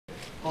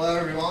Hello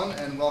everyone,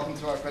 and welcome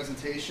to our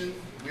presentation.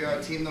 We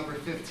are team number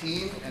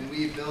 15, and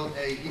we built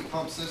a heat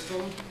pump system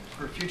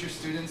for future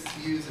students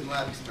to use in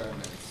lab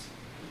experiments.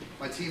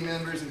 My team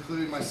members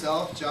include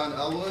myself, John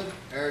Elwood,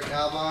 Eric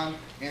Albohn,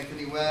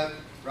 Anthony Webb,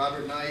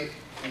 Robert Knight,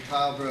 and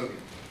Kyle Brogan.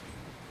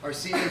 Our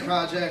senior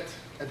project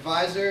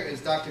advisor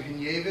is Dr.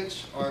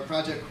 Hryniewicz, our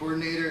project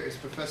coordinator is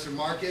Professor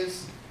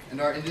Marcus,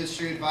 and our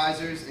industry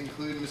advisors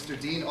include Mr.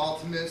 Dean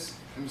Altemus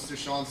and Mr.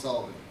 Shawn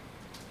Sullivan.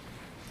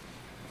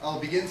 I'll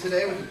begin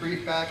today with a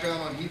brief background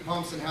on heat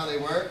pumps and how they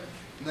work,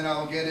 and then I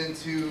will get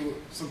into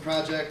some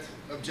project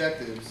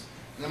objectives.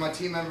 And then my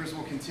team members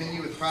will continue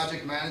with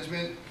project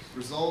management,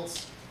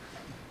 results,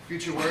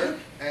 future work,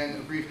 and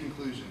a brief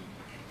conclusion.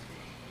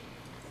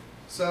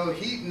 So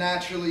heat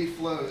naturally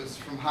flows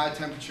from high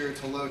temperature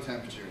to low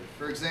temperature.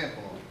 For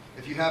example,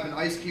 if you have an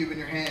ice cube in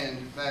your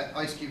hand, that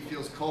ice cube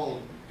feels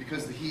cold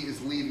because the heat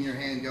is leaving your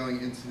hand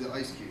going into the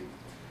ice cube.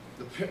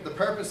 The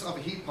purpose of a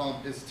heat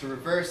pump is to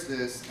reverse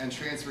this and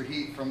transfer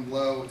heat from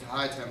low to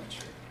high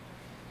temperature.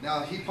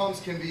 Now, heat pumps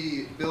can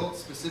be built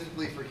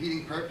specifically for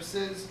heating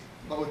purposes,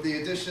 but with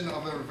the addition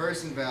of a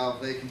reversing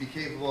valve, they can be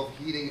capable of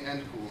heating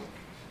and cooling.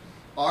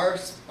 Our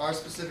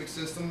specific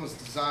system was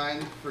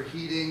designed for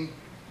heating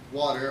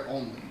water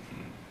only.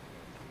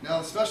 Now,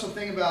 the special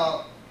thing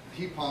about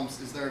heat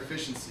pumps is their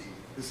efficiency.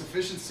 This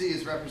efficiency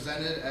is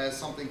represented as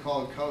something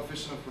called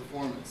coefficient of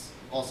performance,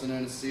 also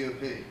known as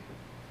COP.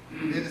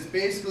 It is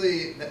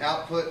basically the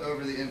output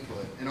over the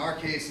input. In our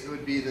case, it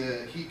would be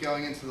the heat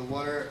going into the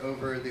water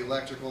over the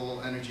electrical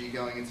energy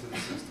going into the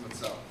system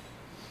itself.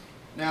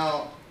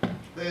 Now,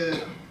 the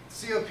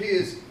COP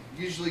is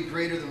usually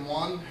greater than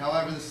 1.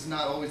 However, this is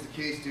not always the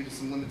case due to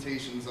some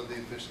limitations of the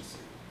efficiency.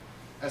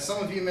 As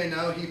some of you may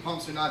know, heat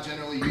pumps are not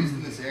generally used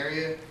in this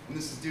area, and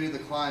this is due to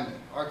the climate.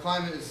 Our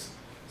climate is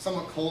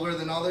somewhat colder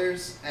than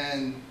others,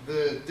 and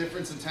the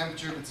difference in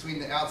temperature between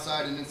the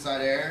outside and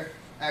inside air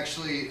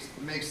actually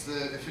makes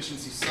the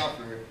efficiency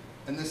suffer,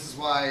 and this is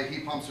why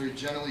heat pumps are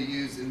generally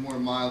used in more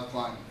mild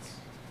climates.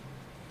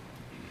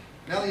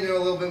 Now that you know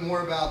a little bit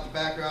more about the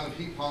background of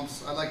heat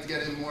pumps, I'd like to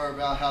get in more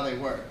about how they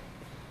work.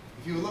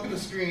 If you look at the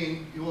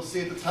screen, you will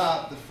see at the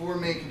top the 4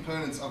 main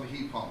components of a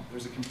heat pump.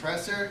 There's a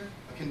compressor,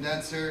 a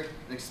condenser,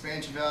 an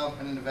expansion valve,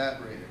 and an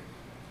evaporator.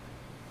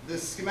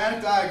 This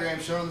schematic diagram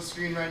shown on the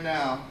screen right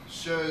now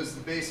shows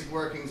the basic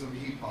workings of a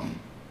heat pump.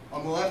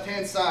 On the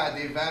left-hand side,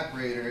 the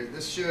evaporator,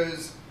 this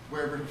shows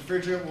where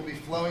refrigerant will be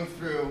flowing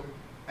through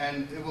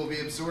and it will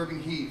be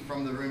absorbing heat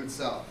from the room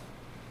itself.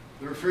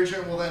 The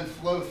refrigerant will then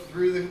flow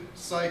through the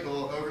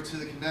cycle over to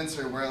the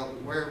condenser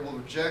where it will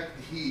reject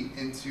the heat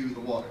into the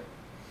water.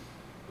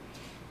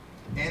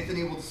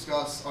 Anthony will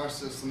discuss our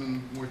system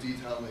in more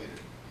detail later.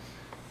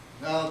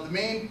 Now, the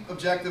main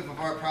objective of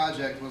our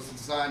project was to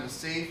design a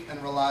safe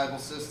and reliable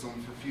system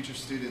for future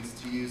students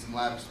to use in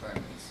lab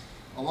experiments.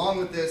 Along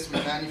with this, we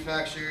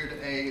manufactured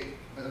a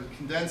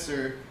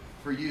condenser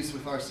for use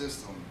with our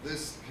system.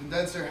 This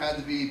condenser had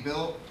to be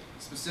built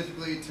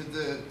specifically to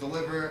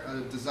deliver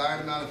a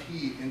desired amount of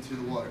heat into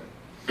the water.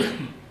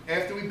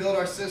 After we built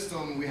our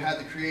system, we had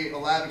to create a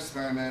lab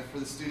experiment for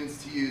the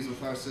students to use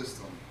with our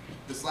system.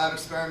 This lab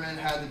experiment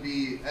had to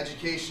be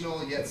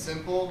educational yet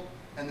simple,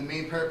 and the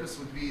main purpose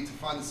would be to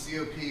find the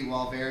COP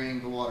while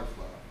varying the water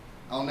flow.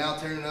 I'll now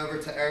turn it over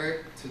to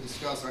Eric to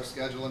discuss our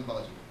schedule and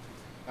budget.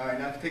 All right,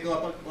 now if you take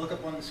a look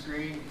up on the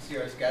screen, you can see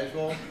our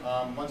schedule.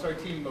 Once our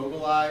team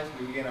mobilized,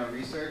 we began our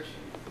research.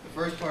 The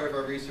first part of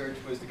our research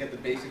was to get the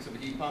basics of a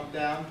heat pump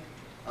down.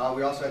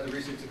 We also had to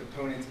research the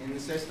components in the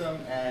system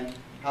and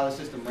how the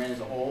system ran as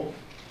a whole.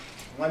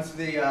 Once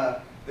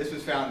this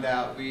was found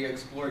out, we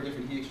explored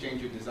different heat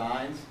exchanger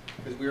designs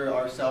because we were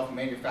ourselves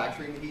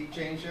manufacturing the heat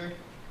exchanger.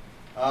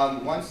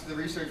 Once the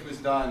research was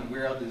done, we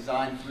were able to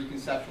design 3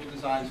 conceptual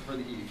designs for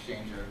the heat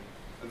exchanger.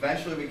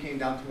 Eventually, we came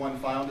down to one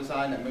final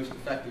design that most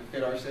effectively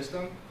fit our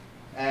system.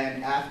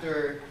 And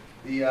after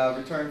the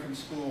return from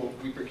school,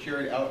 we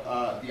procured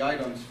the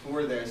items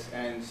for this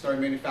and started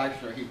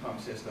manufacturing our heat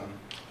pump system.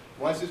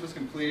 Once this was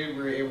completed,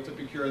 we were able to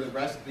procure the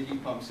rest of the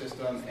heat pump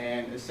system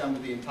and assemble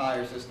the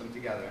entire system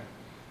together.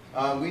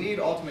 We need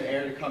Ultimate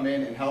Air to come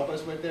in and help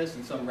us with this,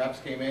 and some reps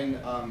came in.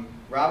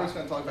 Robert's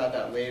going to talk about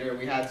that later.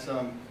 We had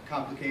some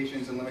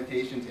complications and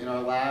limitations in our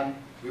lab.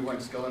 We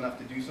weren't skilled enough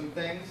to do some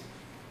things.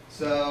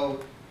 So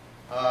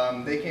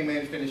they came in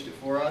and finished it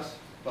for us,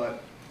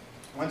 but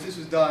once this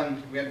was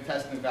done, we had to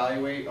test and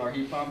evaluate our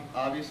heat pump,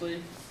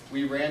 obviously.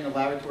 We ran the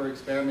laboratory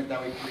experiment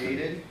that we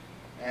created,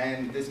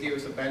 and this gave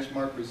us a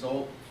benchmark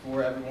result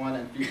for everyone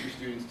and future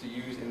students to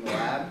use in the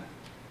lab.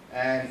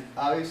 And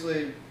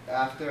obviously,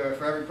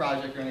 for every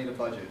project, you're going to need a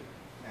budget.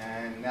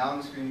 And now on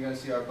the screen, you're going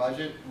to see our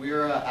budget. We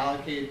were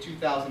allocated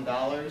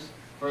 $2,000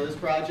 for this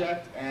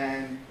project,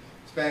 and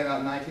spent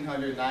about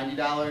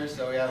 $1,990,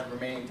 so we have the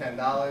remaining $10.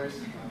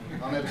 I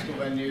don't know if school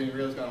venue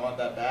really is going to want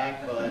that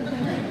back, but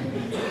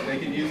they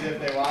can use it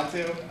if they want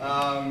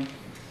to.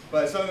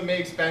 But some of the main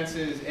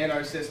expenses in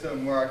our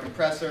system were our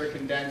compressor,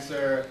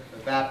 condenser,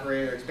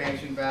 evaporator,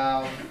 expansion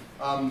valve,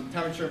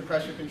 temperature and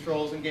pressure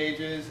controls and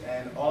gauges,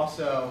 and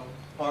also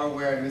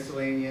hardware and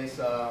miscellaneous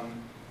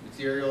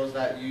materials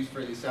that you use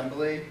for the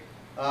assembly.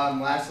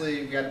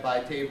 Lastly, we had to buy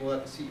a table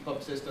that the heat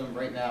pump system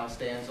right now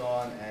stands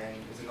on and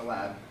is in the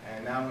lab.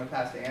 And now I'm going to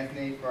pass to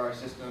Anthony for our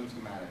system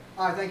schematic.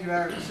 All right, thank you,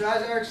 Eric. So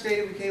as Eric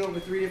stated, we came up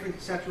with 3 different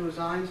conceptual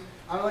designs.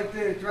 I would like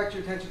to direct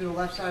your attention to the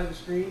left side of the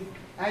screen.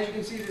 As you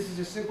can see, this is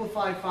a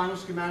simplified final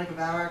schematic of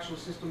our actual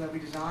system that we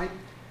designed.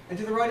 And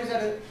to the right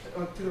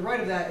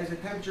of that is a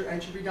temperature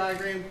entropy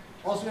diagram,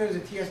 also known as a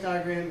TS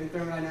diagram in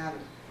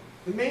thermodynamics.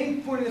 The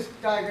main point of this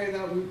diagram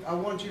that I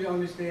want you to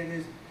understand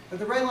is that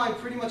the red line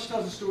pretty much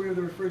tells the story of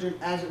the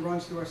refrigerant as it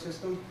runs through our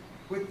system,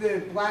 with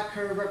the black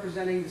curve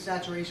representing the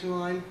saturation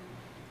line.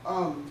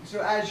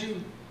 So as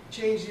you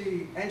change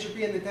the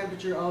entropy and the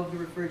temperature of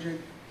the refrigerant,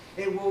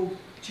 it will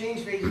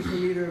change phases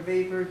from either a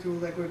vapor to a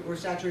liquid or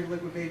saturated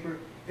liquid vapor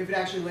if it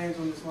actually lands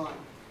on this line.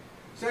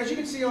 So as you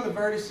can see on the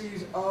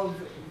vertices of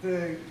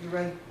the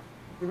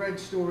red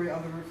story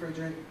of the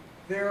refrigerant,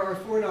 there are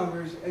 4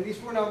 numbers, and these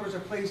 4 numbers are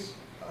placed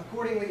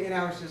accordingly in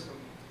our system.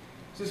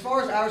 So as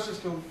far as our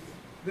system,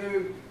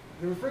 the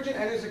refrigerant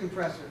enters the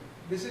compressor.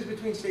 This is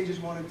between stages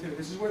 1 and 2.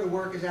 This is where the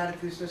work is added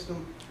to the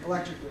system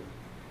electrically.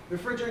 The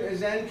refrigerant is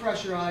then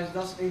pressurized,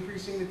 thus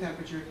increasing the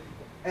temperature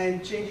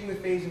and changing the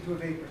phase into a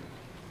vapor.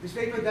 This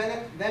vapor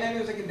then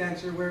enters a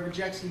condenser where it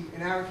rejects heat,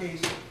 in our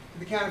case, to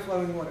the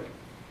counterflowing water.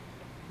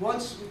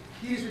 Once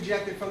heat is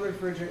rejected from the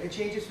refrigerant, it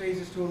changes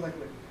phases to a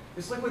liquid.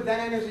 This liquid then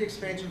enters the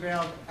expansion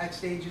valve at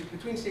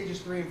between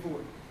stages 3 and 4.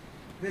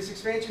 This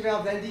expansion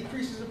valve then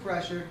decreases the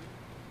pressure,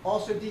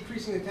 also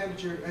decreasing the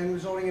temperature and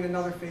resulting in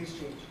another phase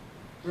change.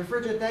 The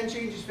refrigerant then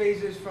changes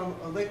phases from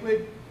a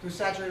liquid to a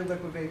saturated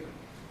liquid vapor.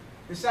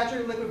 The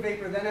saturated liquid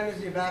vapor then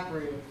enters the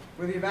evaporator,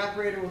 where the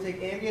evaporator will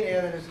take ambient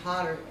air that is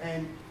hotter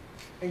and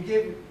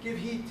give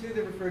heat to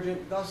the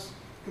refrigerant, thus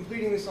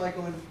completing the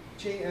cycle and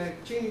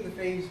changing the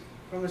phase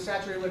from a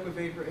saturated liquid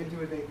vapor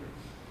into a vapor.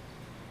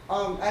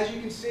 As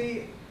you can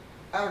see,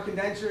 our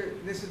condenser,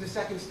 this is the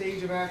second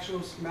stage of our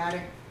actual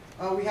schematic.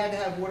 We had to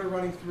have water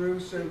running through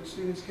so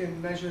students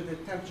can measure the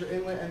temperature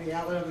inlet and the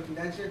outlet of the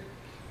condenser.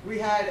 We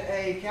had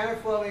a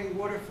counterflowing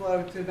water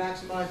flow to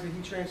maximize the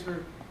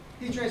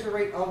heat transfer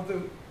rate of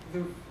the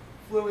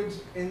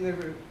fluids in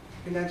the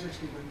condenser,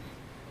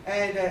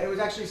 and it was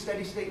actually a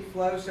steady state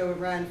flow, so it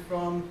ran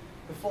from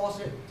the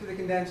faucet to the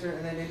condenser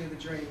and then into the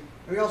drain.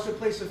 And we also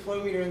placed a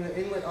flow meter in the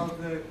inlet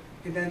of the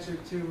condenser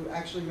to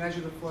actually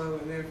measure the flow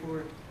and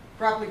therefore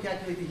properly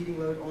calculate the heating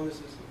load on the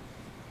system.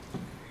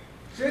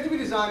 So after we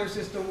designed our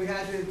system, we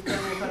had to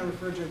determine what kind of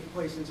refrigerant to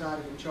place inside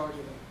it in charge of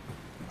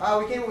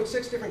it. We came up with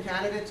 6 different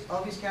candidates.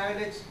 Of these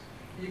candidates,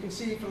 you can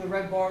see from the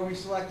red bar, we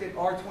selected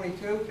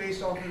R22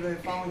 based off of the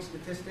following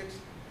statistics.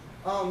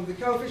 The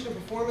coefficient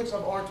of performance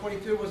of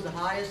R22 was the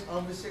highest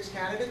of the 6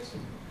 candidates.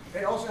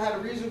 It also had a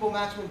reasonable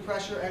maximum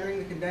pressure entering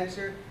the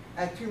condenser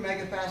at 2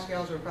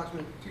 megapascals or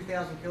approximately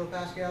 2,000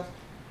 kilopascals.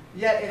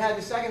 Yet it had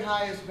the second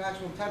highest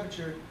maximum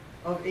temperature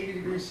of 80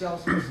 degrees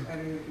Celsius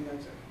entering the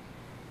condenser.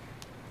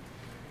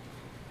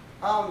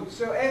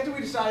 So after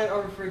we decided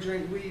our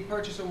refrigerant, we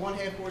purchased a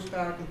 1/2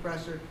 horsepower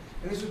compressor,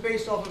 and this was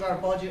based off of our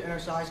budget and our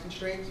size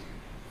constraints.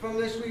 From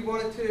this, we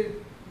wanted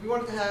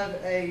to have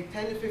a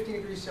 10 to 15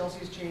 degrees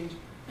Celsius change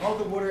of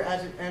the water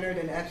as it entered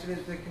and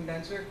exited the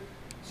condenser.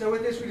 So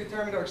with this, we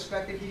determined our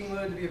expected heating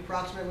load to be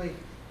approximately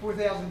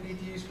 4,000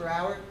 BTUs per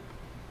hour.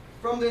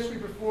 From this, we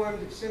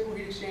performed simple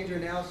heat exchanger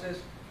analysis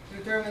to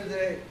determine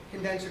the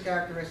condenser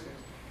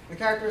characteristics. The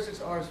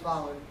characteristics are as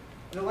follows.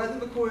 The length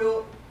of the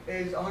coil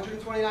is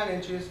 129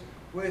 inches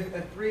with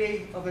a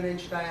 3/8 of an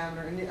inch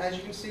diameter. And as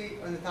you can see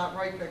on the top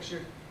right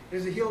picture,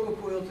 there's a helical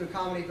coil to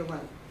accommodate the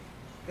length.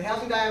 The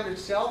housing diameter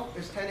itself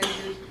is 10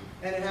 inches,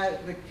 and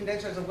the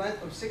condenser has a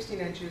length of 16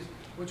 inches,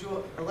 which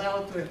will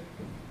allow it to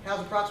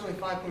house approximately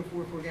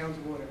 5.44 gallons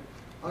of water.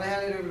 I'm going to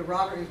hand it over to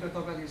Robert, and he's going to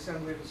talk about the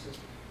assembly of the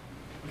system.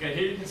 Okay,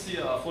 here you can see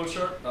a flow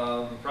chart.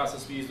 The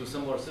process we used to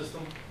assemble our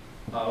system.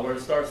 Where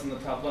it starts in the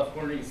top left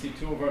corner, you can see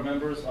 2 of our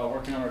members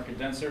working on our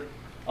condenser.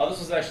 This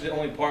was actually the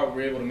only part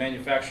we were able to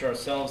manufacture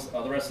ourselves.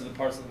 The rest of the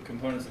parts of the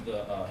components of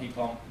the heat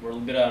pump were a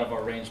little bit out of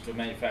our range to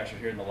manufacture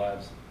here in the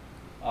labs.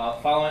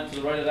 Following to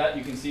the right of that,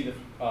 you can see the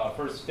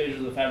first stages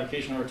of the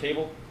fabrication of our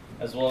table,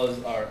 as well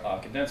as our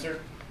condenser.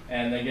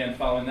 And again,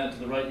 following that to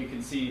the right, you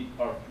can see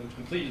our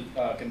completed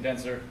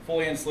condenser,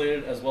 fully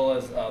insulated, as well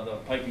as the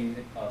piping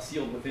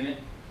sealed within it.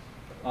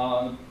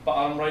 On the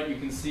bottom right, you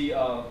can see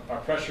our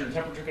pressure and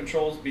temperature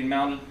controls being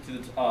mounted to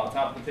the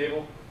top of the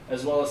table,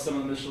 as well as some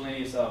of the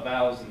miscellaneous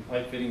valves and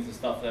pipe fittings and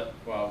stuff that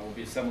will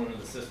be assembled into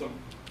the system.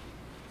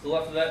 To the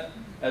left of that,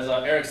 as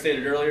Eric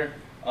stated earlier,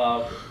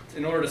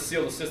 in order to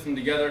seal the system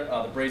together,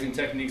 the brazing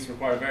techniques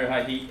require very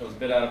high heat. It was a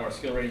bit out of our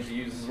skill range to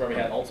use. This is where we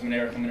had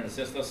Altimate come in and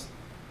assist us.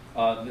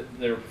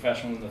 They were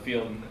professionals in the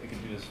field and they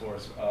could do this for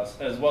us,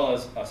 as well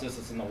as assist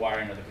us in the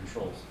wiring of the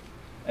controls.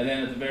 And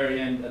then at the very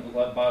end, at the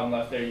bottom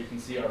left there, you can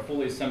see our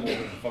fully assembled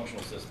and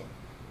functional system.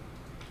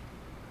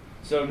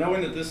 So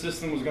knowing that this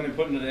system was going to be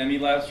put into the ME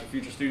labs for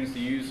future students to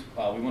use,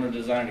 we wanted to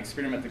design an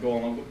experiment to go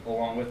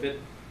along with it.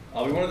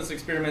 We wanted this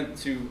experiment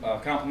to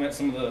complement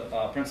some of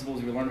the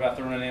principles we learned about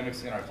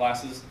thermodynamics in our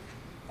classes.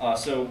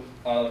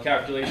 The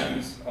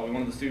calculations, we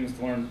wanted the students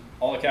to learn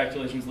all the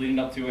calculations leading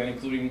up to and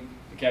including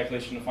the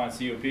calculation to find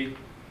COP,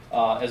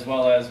 as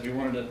well as we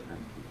wanted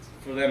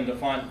for them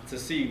to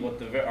see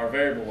what our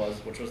variable was,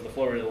 which was the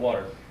flow rate of the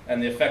water,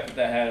 and the effect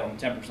that had on the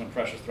temperature and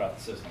pressures throughout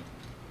the system.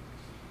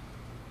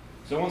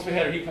 So once we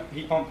had our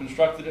heat pump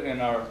constructed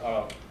and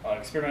our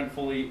experiment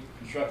fully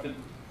constructed,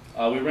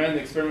 we ran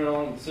the experiment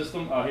on the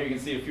system. Here you can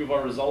see a few of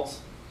our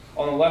results.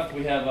 On the left,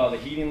 we have the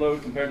heating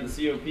load compared to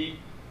the COP.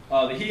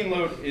 The heating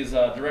load is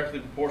directly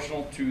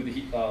proportional to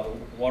the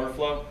water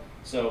flow.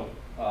 So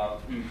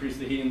you increase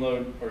the heating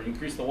load, or you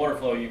increase the water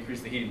flow, you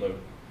increase the heating load.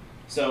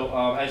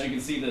 So as you can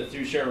see, the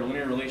two share a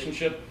linear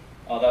relationship.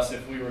 Thus,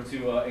 if we were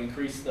to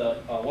increase the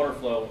water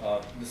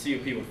flow, the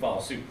COP would follow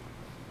suit.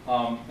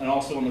 And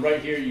also on the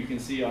right here, you can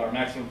see our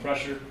maximum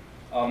pressure.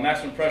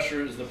 Maximum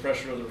pressure is the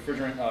pressure of the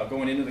refrigerant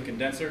going into the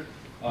condenser.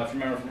 If you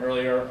remember from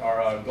earlier,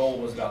 our goal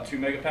was about 2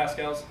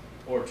 megapascals,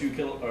 or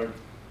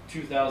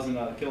 2,000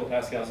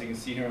 kilopascals. You can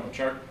see here on the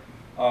chart.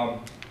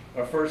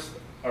 Our first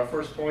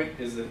point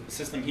is the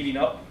system heating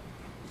up.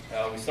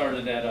 We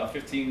started at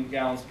 15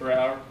 gallons per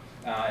hour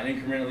and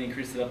incrementally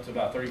increased it up to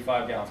about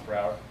 35 gallons per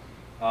hour.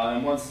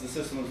 And once the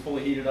system was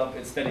fully heated up,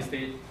 its steady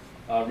state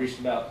reached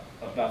about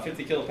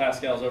 50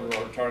 kilopascals over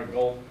our target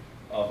goal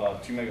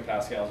of 2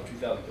 megapascals or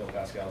 2,000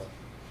 kilopascals.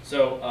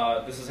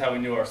 So this is how we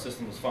knew our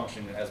system was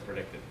functioning as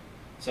predicted.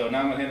 So now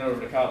I'm going to hand it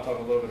over to Kyle to talk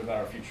a little bit about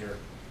our future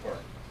work.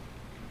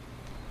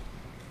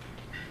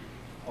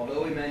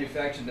 Although we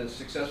manufactured a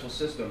successful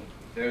system,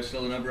 there are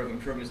still a number of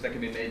improvements that can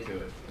be made to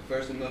it. The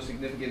first and most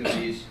significant of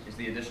these is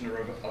the addition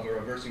of a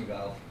reversing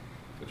valve,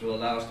 which will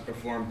allow us to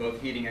perform both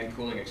heating and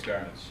cooling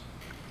experiments.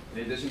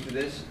 In addition to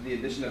this, the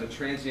addition of a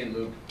transient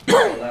loop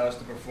will allow us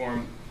to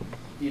perform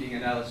heating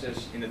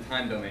analysis in the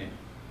time domain.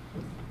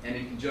 And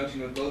in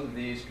conjunction with both of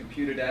these,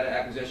 computer data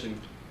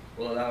acquisition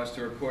will allow us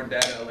to record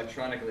data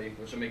electronically,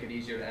 which will make it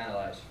easier to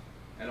analyze.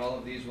 And all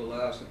of these will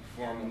allow us to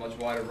perform a much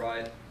wider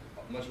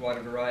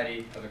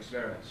variety of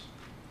experiments.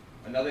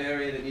 Another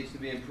area that needs to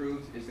be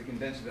improved is the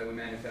condenser that we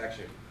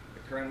manufacture.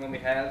 The current one we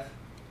have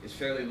is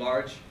fairly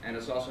large, and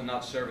it's also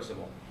not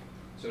serviceable.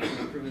 So some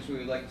improvements we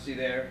would like to see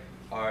there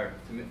are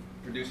to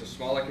produce a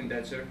smaller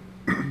condenser,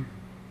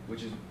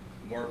 which is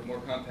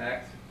more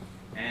compact,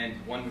 and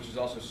one which is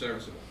also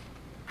serviceable.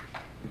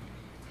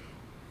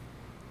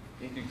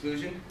 In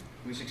conclusion,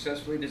 we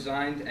successfully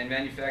designed and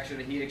manufactured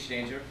a heat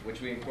exchanger,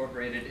 which we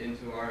incorporated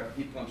into our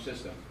heat pump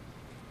system.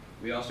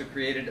 We also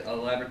created a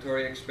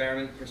laboratory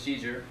experiment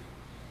procedure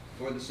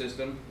for the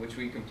system, which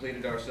we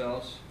completed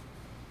ourselves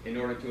in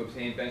order to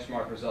obtain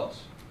benchmark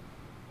results.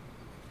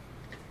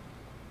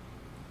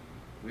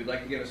 We'd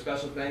like to give a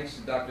special thanks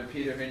to Dr.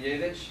 Piotr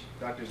Hryniewicz,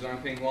 Dr.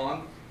 Zhongping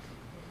Wang,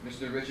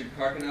 Mr. Richard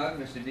Karkanog,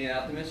 Mr. Dean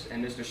Altemus,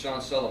 and Mr.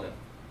 Shawn Sullivan.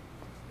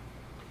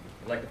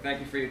 I'd like to thank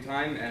you for your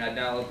time, and I'd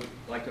now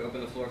like to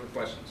open the floor for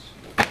questions.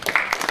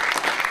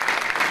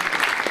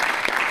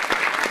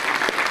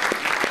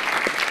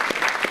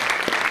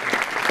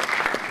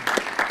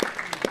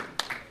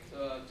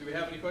 Do we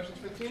have any questions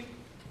for the team?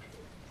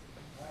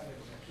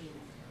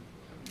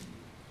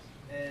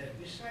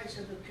 Besides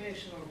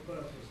educational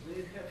purpose, do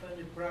you have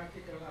any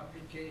practical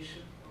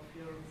application of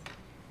your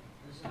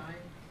design?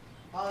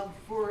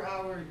 For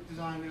our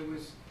design, it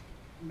was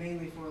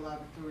mainly for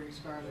laboratory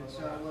experiments,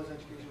 so it was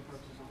educational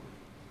purposes only.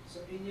 So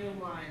in your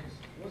mind,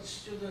 what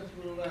student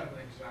will learn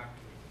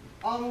exactly?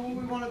 What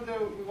we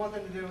want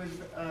them to do is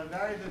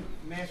vary the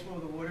mass flow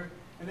of the water,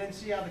 and then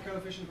see how the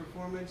coefficient of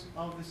performance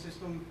of the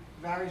system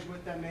varies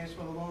with that mass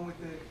flow, along with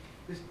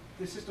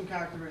the system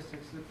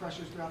characteristics, the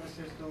pressures throughout the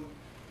system,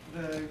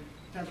 the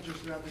temperatures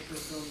throughout the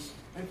system,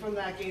 and from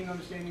that gain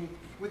understanding,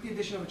 with the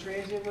addition of a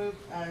transient loop,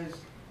 as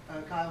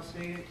Kyle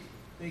stated,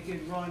 they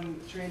could run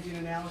transient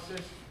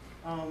analysis.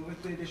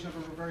 With the addition of a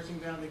reversing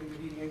valve, they can do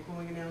heating and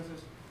cooling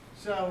analysis.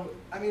 So,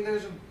 I mean,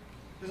 there's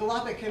a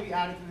lot that can be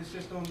added to the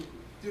system.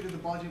 Due to the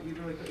budget, we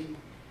really couldn't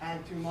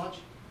add too much,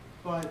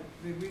 but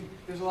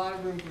there's a lot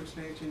of room for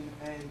expansion,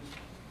 and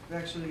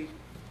actually,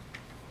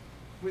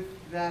 with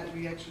that,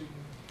 we actually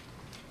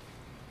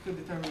could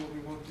determine what we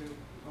want to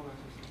on our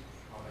system.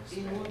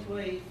 In what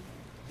way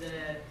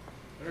the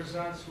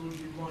results will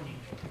be monitored?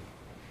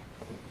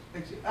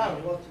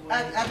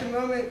 At the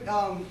moment,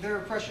 there are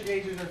pressure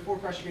gauges. There are 4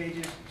 pressure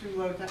gauges, 2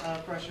 low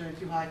pressure and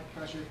 2 high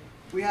pressure.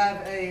 We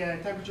have a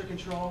temperature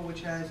control,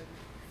 which has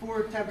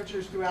 4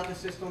 temperatures throughout the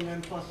system,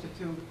 then plus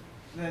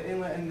the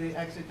inlet and the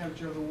exit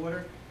temperature of the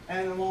water,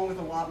 and along with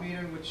a watt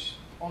meter, which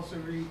also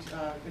reads,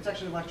 it's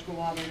actually an electrical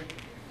watt meter,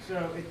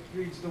 so it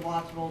reads the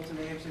watts, volts, and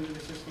amps into the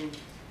system.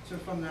 So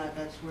from that,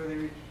 that's where they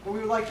read. But we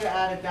would like to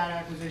add a data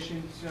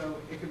acquisition, so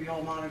it could be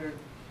all monitored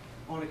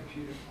on a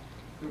computer.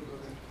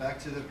 Back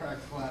to the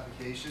practical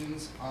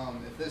applications.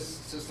 If this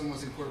system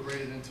was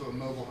incorporated into a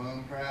mobile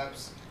home,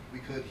 perhaps, we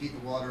could heat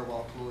the water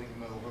while cooling the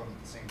mobile home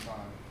at the same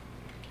time.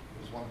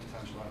 There's one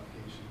potential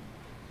application.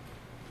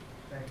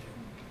 Thank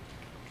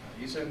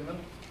you. You said in the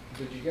middle?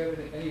 Did you get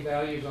any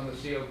values on the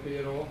COP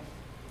at all?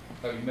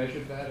 Have you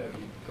measured that? Have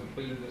you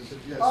completed the system?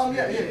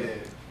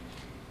 Yes.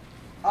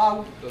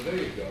 Yeah. So there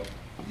you go.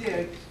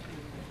 Yeah.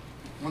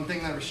 One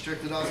thing that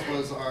restricted us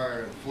was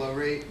our flow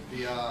rate.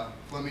 The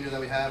flow meter that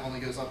we have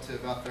only goes up to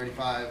about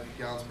 35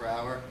 gallons per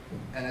hour.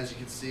 And as you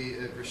can see,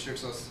 it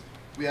restricts us.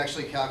 We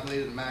actually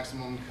calculated a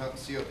maximum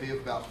COP of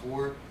about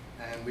 4,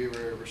 and we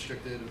were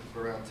restricted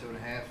for around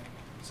 2.5.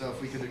 So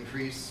if we could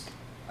increase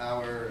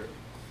our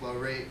flow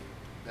rate,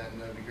 then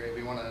that would be great.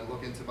 We want to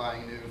look into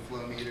buying a new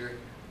flow meter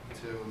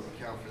to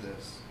account for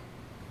this.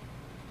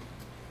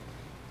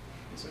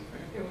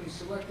 And when you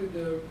selected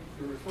the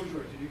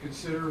refrigerant, did you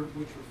consider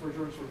which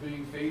refrigerants were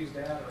being phased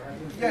out or had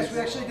been phased Yes, we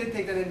out? actually did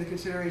take that into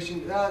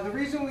consideration. The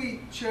reason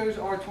we chose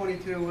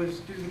R22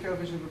 was due to the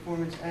coefficient of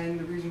performance and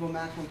the reasonable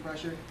maximum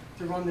pressure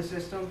to run the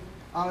system.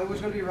 It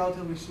was going to be a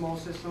relatively small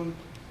system,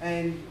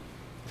 and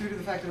due to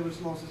the fact that it was a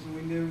small system,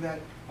 we knew that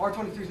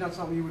R22 is not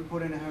something you would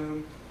put in a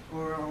home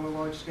or on a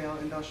large-scale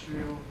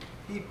industrial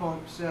heat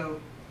pump.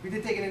 So we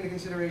did take it into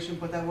consideration,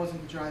 but that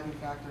wasn't the driving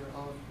factor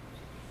of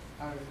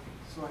our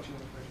selection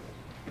of refrigerant.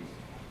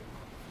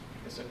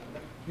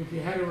 If you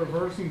had a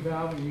reversing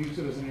valve and used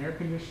it as an air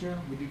conditioner,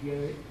 would you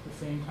get the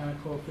same kind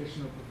of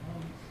coefficient of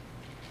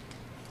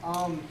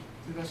performance?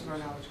 To the best of our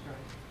knowledge,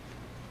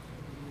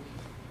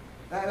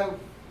 correct.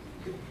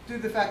 Due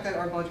to the fact that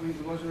our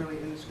budget wasn't really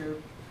in the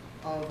scope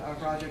of our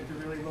project to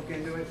really look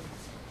into it,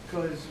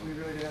 because we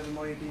really didn't have the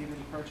money to even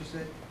purchase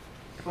it.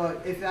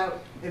 But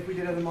if we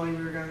did have the money,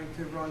 we were going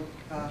to run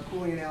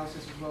cooling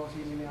analysis as well as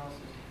heating analysis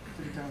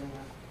to determine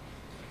that.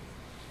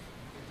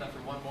 Time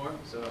for one more,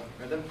 so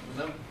Rhythm.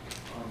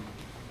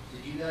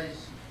 Did you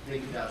guys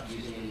think about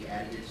using any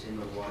additives in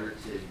the water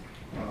to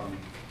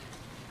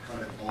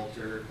kind of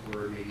alter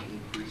or maybe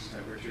increase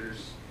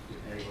temperatures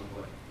depending on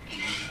what the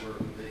use work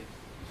would be?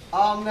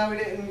 No, we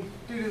didn't.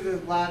 Due to the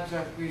labs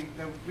that we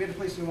had to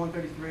place in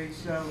 133,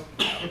 so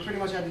we pretty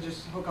much had to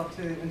just hook up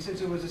to, and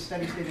since it was a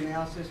steady state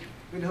analysis,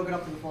 we had to hook it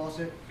up to the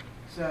faucet.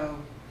 So,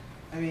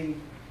 I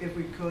mean, if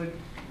we could,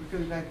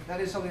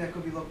 that is something that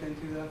could be looked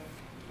into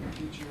in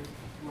future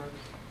work.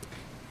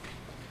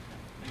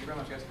 Thank you very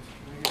much, guys.